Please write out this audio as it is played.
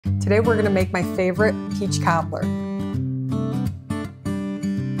Today we're going to make my favorite peach cobbler.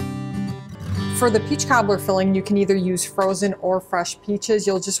 For the peach cobbler filling, you can either use frozen or fresh peaches.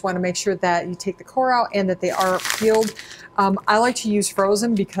 You'll just want to make sure that you take the core out and that they are peeled. I like to use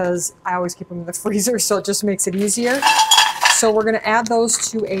frozen because I always keep them in the freezer, so it just makes it easier. So we're going to add those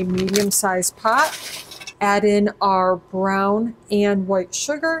to a medium-sized pot. Add in our brown and white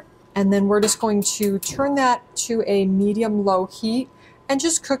sugar, and then we're just going to turn that to a medium-low heat and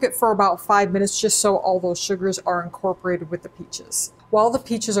just cook it for about 5 minutes just so all those sugars are incorporated with the peaches. While the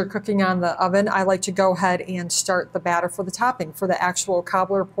peaches are cooking on the oven, I like to go ahead and start the batter for the topping, for the actual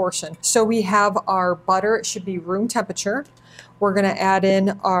cobbler portion. So we have our butter, it should be room temperature. We're gonna add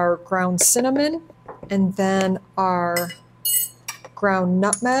in our ground cinnamon and then our ground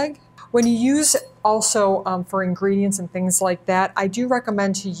nutmeg. When you use also for ingredients and things like that, I do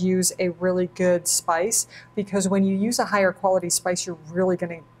recommend to use a really good spice, because when you use a higher quality spice, you're really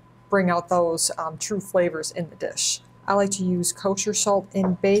gonna bring out those true flavors in the dish. I like to use kosher salt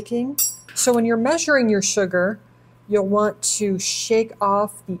in baking. So when you're measuring your sugar, you'll want to shake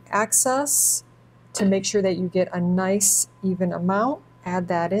off the excess to make sure that you get a nice even amount. Add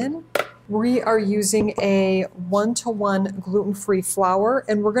that in. We are using a 1-to-1 gluten-free flour,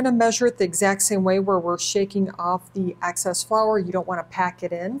 and we're gonna measure it the exact same way where we're shaking off the excess flour. You don't wanna pack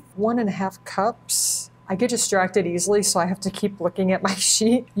it in. 1.5 cups. I get distracted easily, so I have to keep looking at my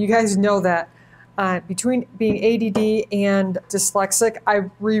sheet. You guys know that. Between being ADD and dyslexic, I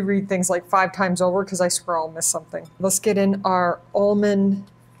reread things like 5 times over because I swear I'll miss something. Let's get in our almond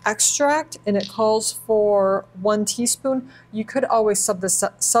extract, and it calls for 1 teaspoon. You could always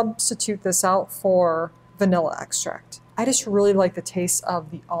substitute this out for vanilla extract. I just really like the taste of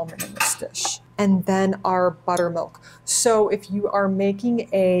the almond in this dish. And then our buttermilk. So if you are making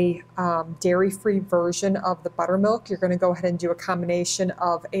a dairy-free version of the buttermilk, you're gonna go ahead and do a combination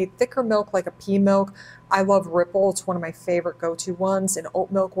of a thicker milk like a pea milk. I love Ripple, it's one of my favorite go-to ones, and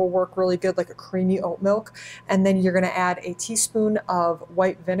oat milk will work really good, like a creamy oat milk. And then you're gonna add a teaspoon of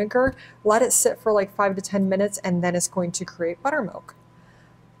white vinegar, let it sit for like 5 to 10 minutes, and then it's going to create buttermilk.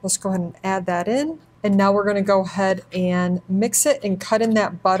 Let's go ahead and add that in. And now we're gonna go ahead and mix it and cut in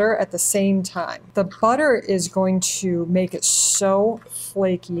that butter at the same time. The butter is going to make it so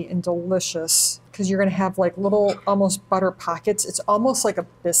flaky and delicious because you're gonna have like little almost butter pockets. It's almost like a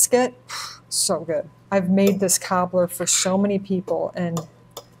biscuit. So good. I've made this cobbler for so many people and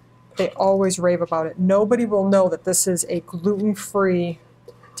they always rave about it. Nobody will know that this is a gluten-free,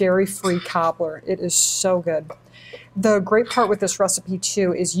 dairy-free cobbler. It is so good. The great part with this recipe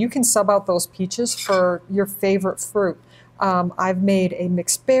too is you can sub out those peaches for your favorite fruit. I've made a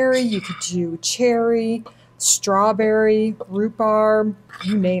mixed berry, you could do cherry, strawberry, rhubarb,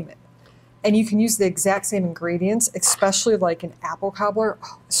 you name it. And you can use the exact same ingredients, especially like an apple cobbler.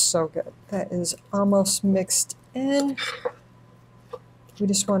 Oh, it's so good. That is almost mixed in. We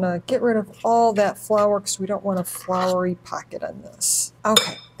just want to get rid of all that flour because we don't want a floury pocket on this.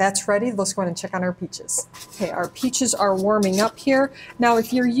 Okay, that's ready. Let's go ahead and check on our peaches. Okay, our peaches are warming up here. Now,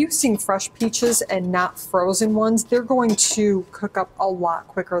 if you're using fresh peaches and not frozen ones, they're going to cook up a lot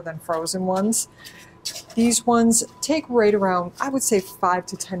quicker than frozen ones. These ones take right around, I would say 5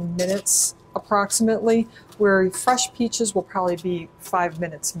 to 10 minutes approximately, where fresh peaches will probably be 5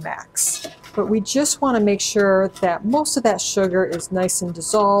 minutes max. But we just want to make sure that most of that sugar is nice and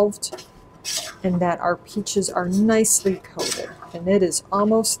dissolved and that our peaches are nicely coated. And it is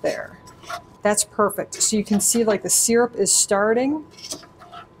almost there. That's perfect. So you can see like the syrup is starting.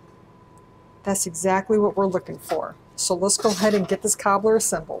 That's exactly what we're looking for. So let's go ahead and get this cobbler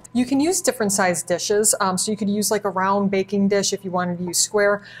assembled. You can use different size dishes. So you could use like a round baking dish if you wanted to use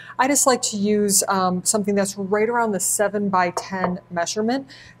square. I just like to use something that's right around the 7 by 10 measurement,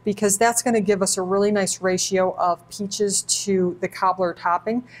 because that's going to give us a really nice ratio of peaches to the cobbler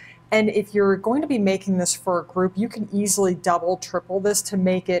topping. And if you're going to be making this for a group, you can easily double, triple this to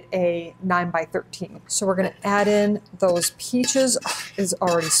make it a 9 by 13. So we're going to add in those peaches. Oh, it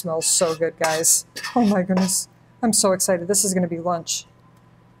already smells so good, guys. Oh my goodness. I'm so excited. This is going to be lunch.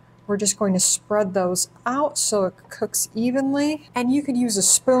 We're just going to spread those out so it cooks evenly. And you could use a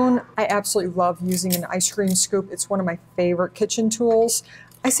spoon. I absolutely love using an ice cream scoop. It's one of my favorite kitchen tools.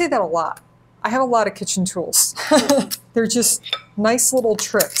 I say that a lot. I have a lot of kitchen tools. They're just nice little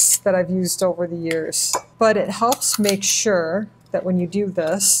tricks that I've used over the years. But it helps make sure that when you do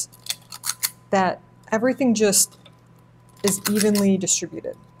this, that everything just is evenly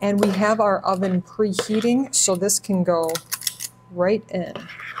distributed. And we have our oven preheating, so this can go right in.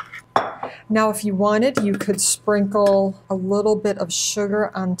 Now, if you wanted, you could sprinkle a little bit of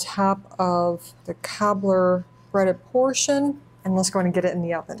sugar on top of the cobbler breaded portion. And let's go ahead and get it in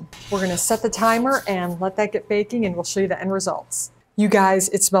the oven. We're gonna set the timer and let that get baking, and we'll show you the end results. You guys,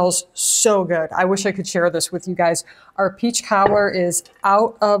 it smells so good. I wish I could share this with you guys. Our peach cobbler is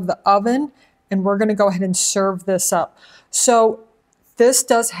out of the oven, and we're gonna go ahead and serve this up. So this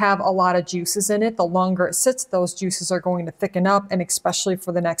does have a lot of juices in it. The longer it sits, those juices are going to thicken up, and especially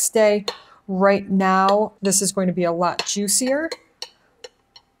for the next day. Right now, this is going to be a lot juicier.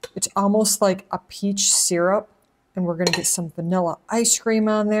 It's almost like a peach syrup, and we're gonna get some vanilla ice cream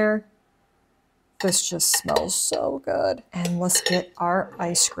on there. This just smells so good. And let's get our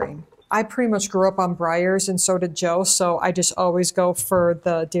ice cream. I pretty much grew up on Breyers, and so did Joe, so I just always go for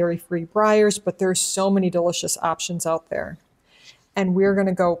the dairy-free Breyers, but there's so many delicious options out there. And we're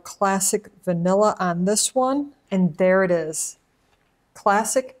gonna go classic vanilla on this one, and there it is.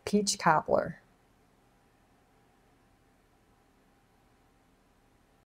 Classic peach cobbler.